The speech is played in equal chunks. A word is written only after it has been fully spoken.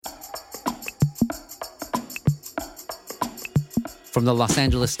From the Los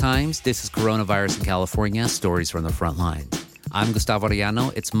Angeles Times, this is Coronavirus in California, Stories from the Front Lines. I'm Gustavo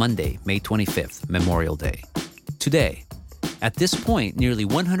Arellano. It's Monday, May 25th, Memorial Day. Today, at this point, nearly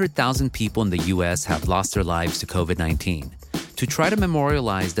 100,000 people in the U.S. have lost their lives to COVID-19. To try to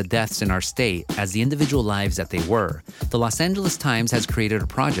memorialize the deaths in our state as the individual lives that they were, the Los Angeles Times has created a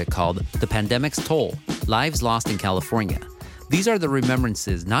project called The Pandemic's Toll, Lives Lost in California. These are the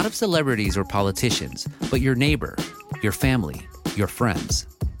remembrances not of celebrities or politicians, but your neighbor, your family, your friends.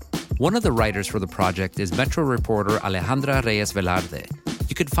 One of the writers for the project is Metro reporter Alejandra Reyes Velarde.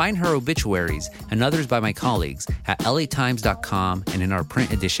 You can find her obituaries and others by my colleagues at latimes.com and in our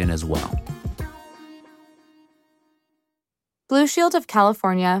print edition as well. Blue Shield of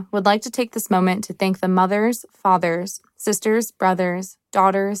California would like to take this moment to thank the mothers, fathers, sisters, brothers,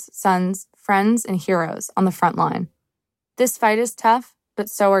 daughters, sons, friends, and heroes on the front line. This fight is tough, but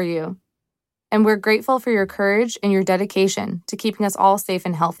so are you. And we're grateful for your courage and your dedication to keeping us all safe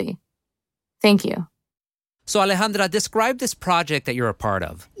and healthy. Thank you. So Alejandra, describe this project that you're a part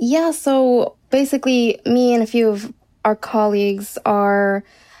of. Yeah, so basically me and a few of our colleagues are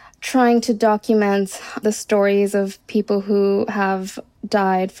trying to document the stories of people who have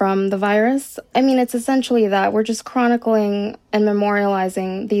died from the virus. I mean, it's essentially that. We're just chronicling and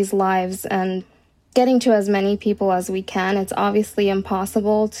memorializing these lives and getting to as many people as we can. It's obviously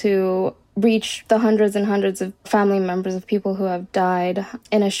impossible to reach the hundreds and hundreds of family members of people who have died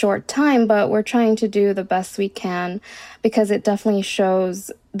in a short time, but we're trying to do the best we can because it definitely shows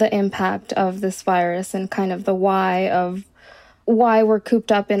the impact of this virus and kind of the why we're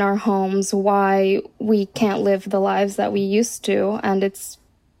cooped up in our homes, why we can't live the lives that we used to. And it's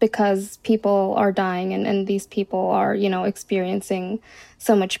because people are dying and these people are, experiencing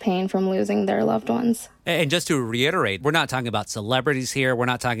so much pain from losing their loved ones. And just to reiterate, we're not talking about celebrities here. We're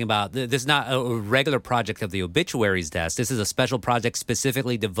not talking about, this is not a regular project of the obituaries desk. This is a special project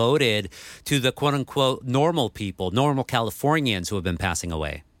specifically devoted to the quote unquote normal people, normal Californians who have been passing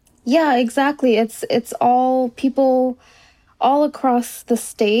away. Yeah, exactly. It's all people all across the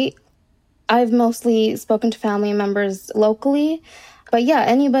state. I've mostly spoken to family members locally. But yeah,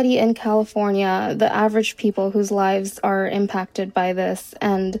 anybody in California, the average people whose lives are impacted by this,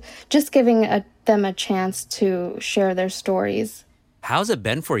 and just giving them a chance to share their stories. How's it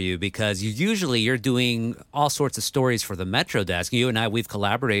been for you? Because you're doing all sorts of stories for the Metro Desk. You and I, we've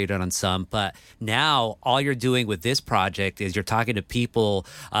collaborated on some, but now all you're doing with this project is you're talking to people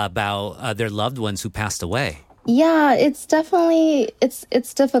about their loved ones who passed away. Yeah, it's definitely,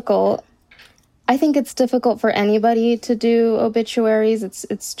 it's difficult. I think it's difficult for anybody to do obituaries.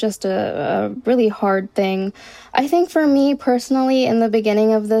 It's just a really hard thing. I think for me personally, in the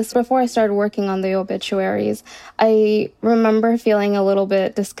beginning of this, before I started working on the obituaries, I remember feeling a little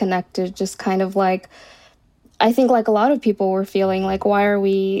bit disconnected, just kind of like, I think like a lot of people were feeling like, why are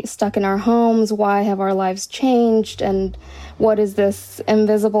we stuck in our homes? Why have our lives changed? And what is this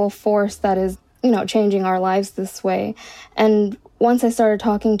invisible force that is, changing our lives this way? And once I started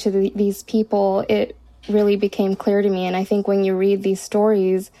talking to these people, it really became clear to me. And I think when you read these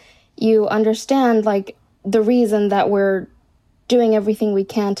stories, you understand like the reason that we're doing everything we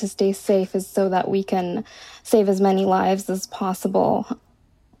can to stay safe is so that we can save as many lives as possible.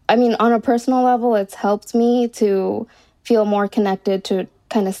 I mean, on a personal level, it's helped me to feel more connected, to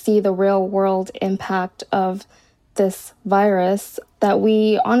kind of see the real world impact of this virus that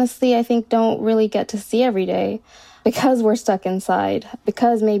we honestly, I think, don't really get to see every day because we're stuck inside,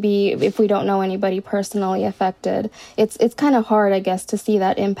 because maybe if we don't know anybody personally affected, it's kind of hard, I guess, to see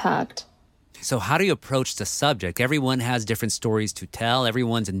that impact. So how do you approach the subject? Everyone has different stories to tell.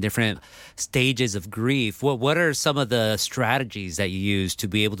 Everyone's in different stages of grief. What are some of the strategies that you use to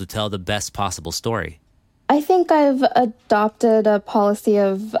be able to tell the best possible story? I think I've adopted a policy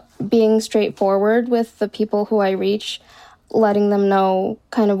of being straightforward with the people who I reach, letting them know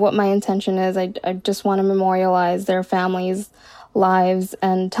kind of what my intention is. I just want to memorialize their families' lives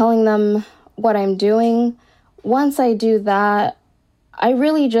and telling them what I'm doing. Once I do that, I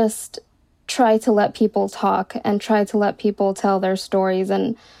really just try to let people talk and try to let people tell their stories.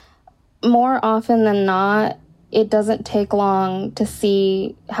 And more often than not, it doesn't take long to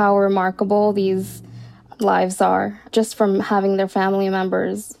see how remarkable these lives are just from having their family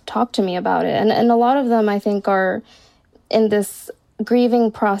members talk to me about it. And a lot of them, I think, are in this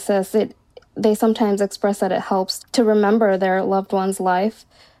grieving process. They sometimes express that it helps to remember their loved one's life.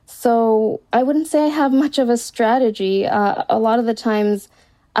 So I wouldn't say I have much of a strategy. A lot of the times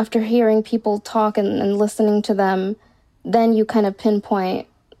after hearing people talk and listening to them, then you kind of pinpoint,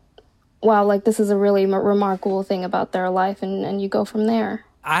 wow, like this is a really remarkable thing about their life, and you go from there.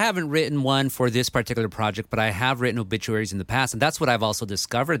 I haven't written one for this particular project, but I have written obituaries in the past. And that's what I've also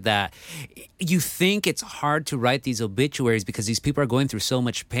discovered, that you think it's hard to write these obituaries because these people are going through so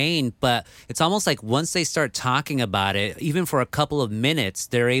much pain. But it's almost like once they start talking about it, even for a couple of minutes,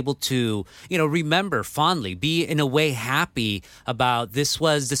 they're able to, remember fondly, be in a way happy about this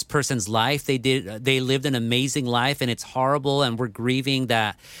was this person's life. They lived an amazing life, and it's horrible. And we're grieving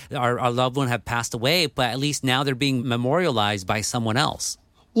that our loved one have passed away. But at least now they're being memorialized by someone else.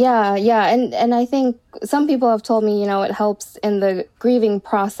 Yeah. And I think some people have told me, it helps in the grieving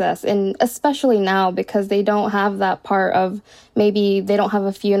process, and especially now because they don't have that part of maybe they don't have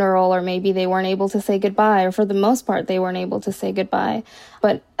a funeral, or maybe they weren't able to say goodbye, or for the most part, they weren't able to say goodbye.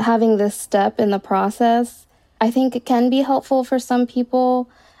 But having this step in the process, I think it can be helpful for some people.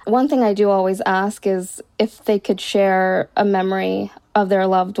 One thing I do always ask is if they could share a memory of their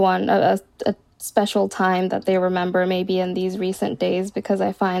loved one, a special time that they remember maybe in these recent days, because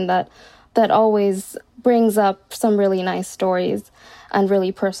I find that always brings up some really nice stories and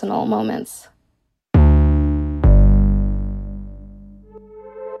really personal moments.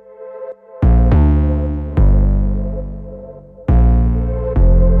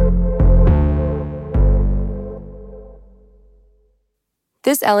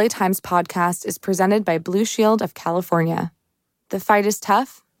 This LA Times podcast is presented by Blue Shield of California. The fight is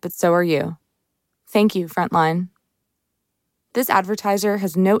tough, but so are you. Thank you, Frontline. This advertiser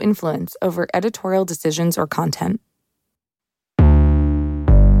has no influence over editorial decisions or content.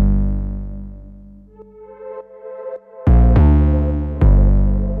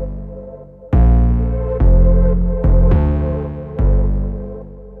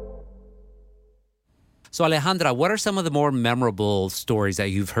 So Alejandra, what are some of the more memorable stories that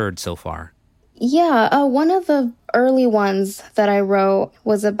you've heard so far? Yeah, one of the early ones that I wrote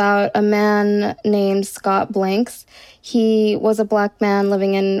was about a man named Scott Blanks. He was a Black man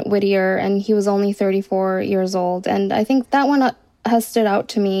living in Whittier, and he was only 34 years old. And I think that one has stood out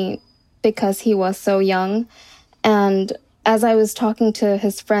to me because he was so young. And as I was talking to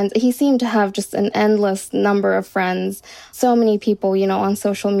his friends, he seemed to have just an endless number of friends. So many people, on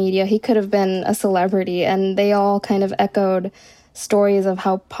social media. He could have been a celebrity, and they all kind of echoed stories of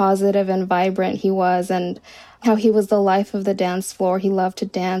how positive and vibrant he was, and how he was the life of the dance floor. He loved to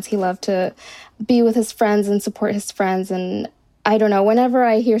dance. He loved to be with his friends and support his friends. And I don't know, whenever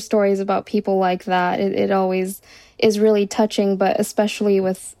I hear stories about people like that, it always is really touching. But especially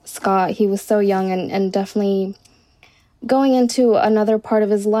with Scott, he was so young and definitely going into another part of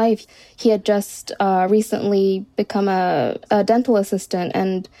his life. He had just recently become a dental assistant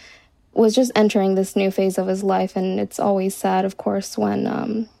and was just entering this new phase of his life. And it's always sad, of course,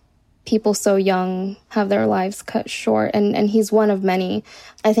 when people so young have their lives cut short. And he's one of many.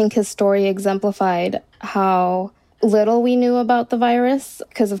 I think his story exemplified how little we knew about the virus,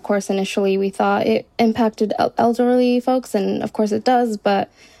 because, of course, initially we thought it impacted elderly folks, and of course it does,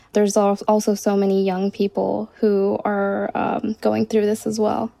 but there's also so many young people who are going through this as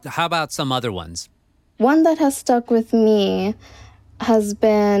well. How about some other ones? One that has stuck with me has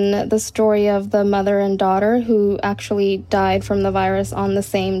been the story of the mother and daughter who actually died from the virus on the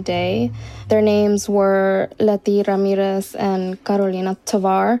same day. Their names were Leti Ramirez and Carolina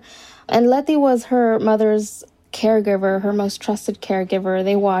Tovar. And Leti was her mother's caregiver, her most trusted caregiver.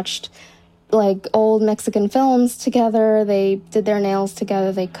 They watched old Mexican films together. They did their nails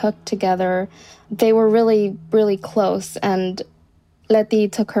together. They cooked together. They were really, really close. And Leti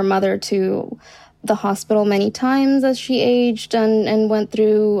took her mother to the hospital many times as she aged and went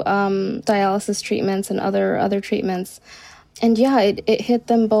through dialysis treatments and other treatments. And yeah, it hit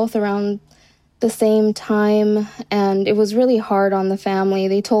them both around the same time, and it was really hard on the family.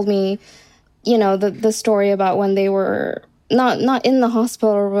 They told me, the story about when they were not in the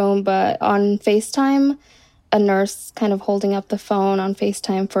hospital room, but on FaceTime, a nurse kind of holding up the phone on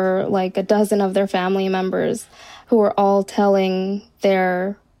FaceTime for a dozen of their family members who were all telling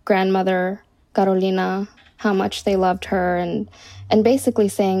their grandmother, Carolina, how much they loved her, and basically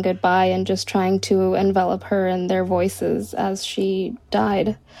saying goodbye and just trying to envelop her in their voices as she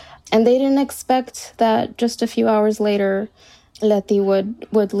died. And they didn't expect that just a few hours later, Leti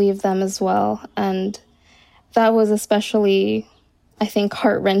would leave them as well. And that was especially, I think,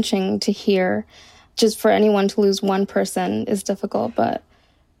 heart-wrenching to hear. Just for anyone to lose one person is difficult, but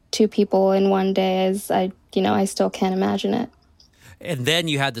two people in one day I still can't imagine it. And then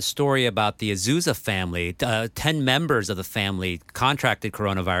you had the story about the Azusa family. 10 members of the family contracted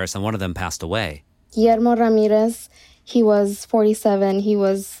coronavirus, and one of them passed away. Guillermo Ramirez, he was 47. He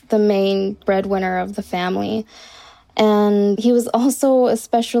was the main breadwinner of the family. And he was also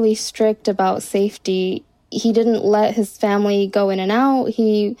especially strict about safety. He didn't let his family go in and out.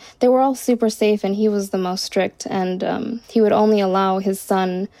 They were all super safe, and he was the most strict. And he would only allow his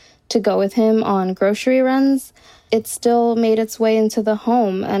son to go with him on grocery runs. It still made its way into the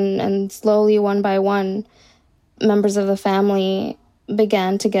home, and slowly, one by one, members of the family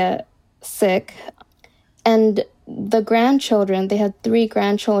began to get sick. And the grandchildren, they had 3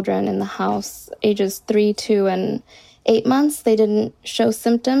 grandchildren in the house, ages 3, 2, and 8 months. They didn't show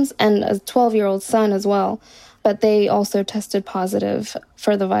symptoms, and a 12-year-old son as well. But they also tested positive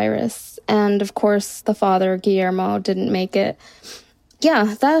for the virus. And of course, the father, Guillermo, didn't make it.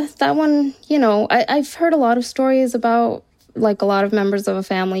 Yeah, that one, I've heard a lot of stories about, like, a lot of members of a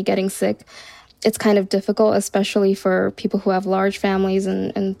family getting sick. It's kind of difficult, especially for people who have large families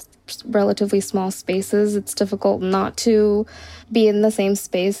and relatively small spaces. It's difficult not to be in the same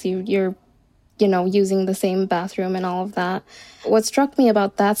space. You're using the same bathroom and all of that. What struck me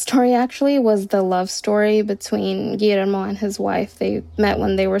about that story, actually, was the love story between Guillermo and his wife. They met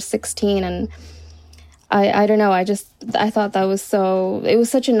when they were 16, and I don't know, I thought it was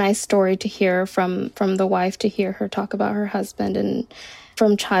such a nice story to hear from the wife, to hear her talk about her husband and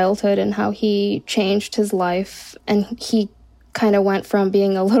from childhood and how he changed his life. And he kind of went from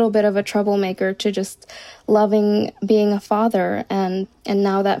being a little bit of a troublemaker to just loving being a father. And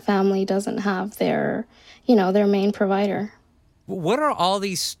now that family doesn't have their main provider. What are all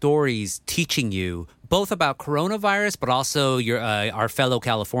these stories teaching you, both about coronavirus, but also our fellow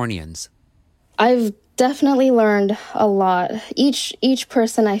Californians? I've definitely learned a lot. Each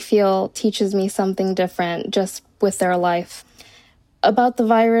person, I feel, teaches me something different just with their life. About the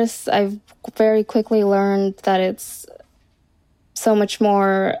virus, I've very quickly learned that it's so much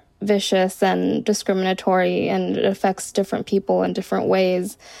more vicious and discriminatory, and it affects different people in different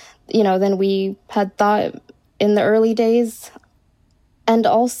ways, than we had thought in the early days. And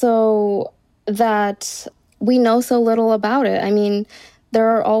also that we know so little about it. I mean,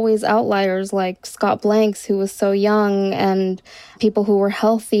 there are always outliers like Scott Blanks, who was so young, and people who were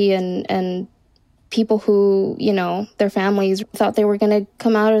healthy, and people who, their families thought they were going to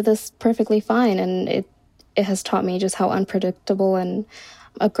come out of this perfectly fine. And it has taught me just how unpredictable and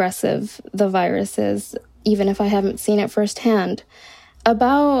aggressive the virus is, even if I haven't seen it firsthand.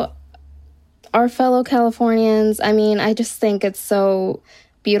 About our fellow Californians, I mean, I just think it's so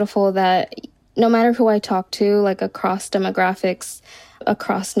beautiful that no matter who I talk to, like across demographics,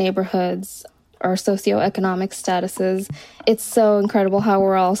 across neighborhoods or socioeconomic statuses, it's so incredible how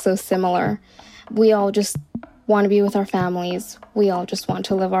we're all so similar. We all just want to be with our families. We all just want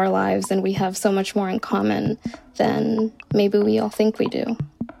to live our lives, and we have so much more in common than maybe we all think we do.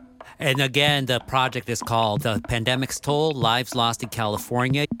 And again, the project is called The Pandemic's Toll, Lives Lost in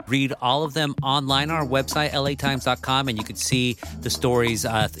California. Read all of them online on our website, latimes.com, and you can see the stories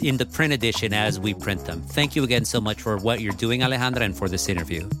in the print edition as we print them. Thank you again so much for what you're doing, Alejandra, and for this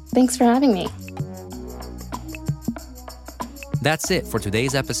interview. Thanks for having me. That's it for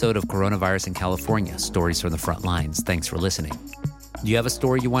today's episode of Coronavirus in California, Stories from the Front Lines. Thanks for listening. Do you have a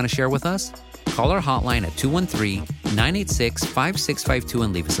story you want to share with us? Call our hotline at 213-986-5652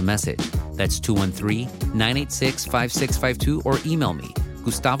 and leave us a message. That's 213-986-5652, or email me,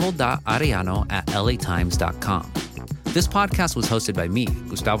 gustavo.arellano@latimes.com. This podcast was hosted by me,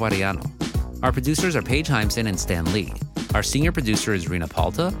 Gustavo Arellano. Our producers are Paige Heimson and Stan Lee. Our senior producer is Rena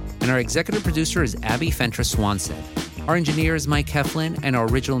Palta, and our executive producer is Abby Fentress Swanson. Our engineer is Mike Heflin, and our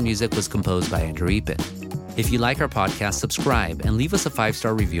original music was composed by Andrew Epen. If you like our podcast, subscribe and leave us a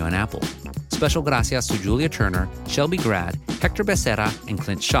 5-star review on Apple. Special gracias to Julia Turner, Shelby Grad, Hector Becerra, and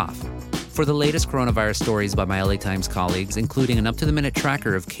Clint Schaff. For the latest coronavirus stories by my LA Times colleagues, including an up-to-the-minute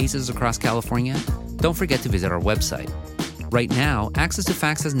tracker of cases across California, don't forget to visit our website. Right now, access to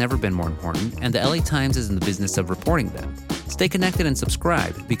facts has never been more important, and the LA Times is in the business of reporting them. Stay connected and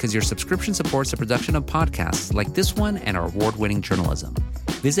subscribe, because your subscription supports the production of podcasts like this one and our award-winning journalism.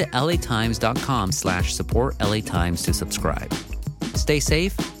 Visit latimes.com/support LA Times to subscribe. Stay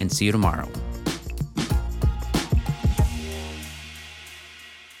safe and see you tomorrow.